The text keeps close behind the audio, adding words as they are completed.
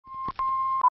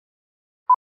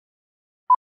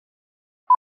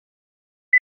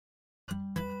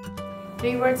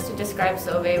3 words to describe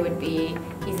Sauve would be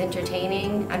he's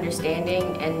entertaining,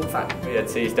 understanding, and fun. I'd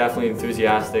say he's definitely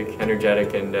enthusiastic,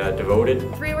 energetic, and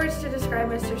devoted. 3 words to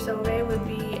describe Mr. Sauve would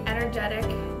be energetic,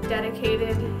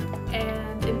 dedicated,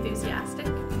 and enthusiastic.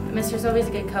 Mr. Sauve is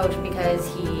a good coach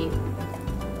because he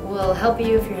will help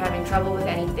you if you're having trouble with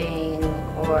anything,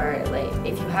 or like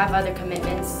if you have other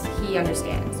commitments, he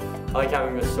understands. I like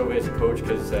having Mr. Sauve as a coach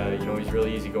because he's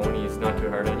really easygoing. He's not too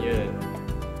hard on you,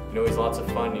 and he's lots of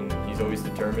fun, and he's always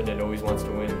determined and always wants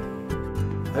to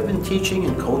win. I've been teaching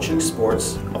and coaching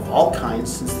sports of all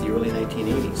kinds since the early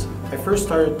 1980s. I first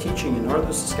started teaching in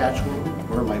northern Saskatchewan,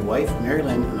 where my wife Mary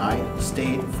Lynn and I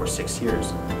stayed for 6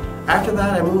 years. After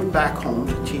that, I moved back home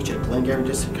to teach at Glengarry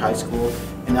District High School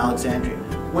in Alexandria.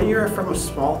 When you are from a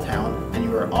small town and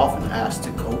you are often asked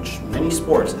to coach many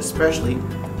sports, especially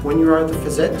when you are the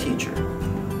phys ed teacher,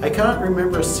 I cannot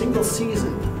remember a single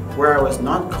season where I was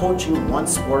not coaching one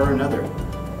sport or another.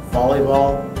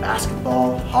 Volleyball,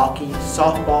 basketball, hockey,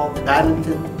 softball,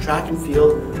 badminton, track and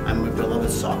field, and my beloved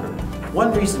soccer.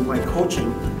 One reason why coaching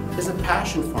is a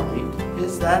passion for me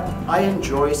is that I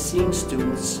enjoy seeing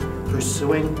students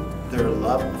pursuing their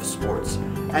love of sports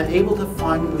and able to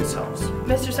find themselves.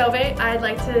 Mr. Sauve, I'd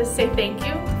like to say thank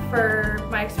you for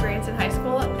my experience in high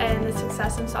school, and the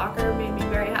success in soccer made me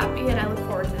very happy, and I look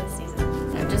forward to this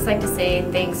season. I'd just like to say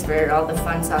thanks for all the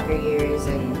fun soccer years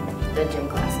and the gym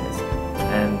classes.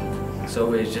 And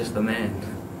Sauve is just the man.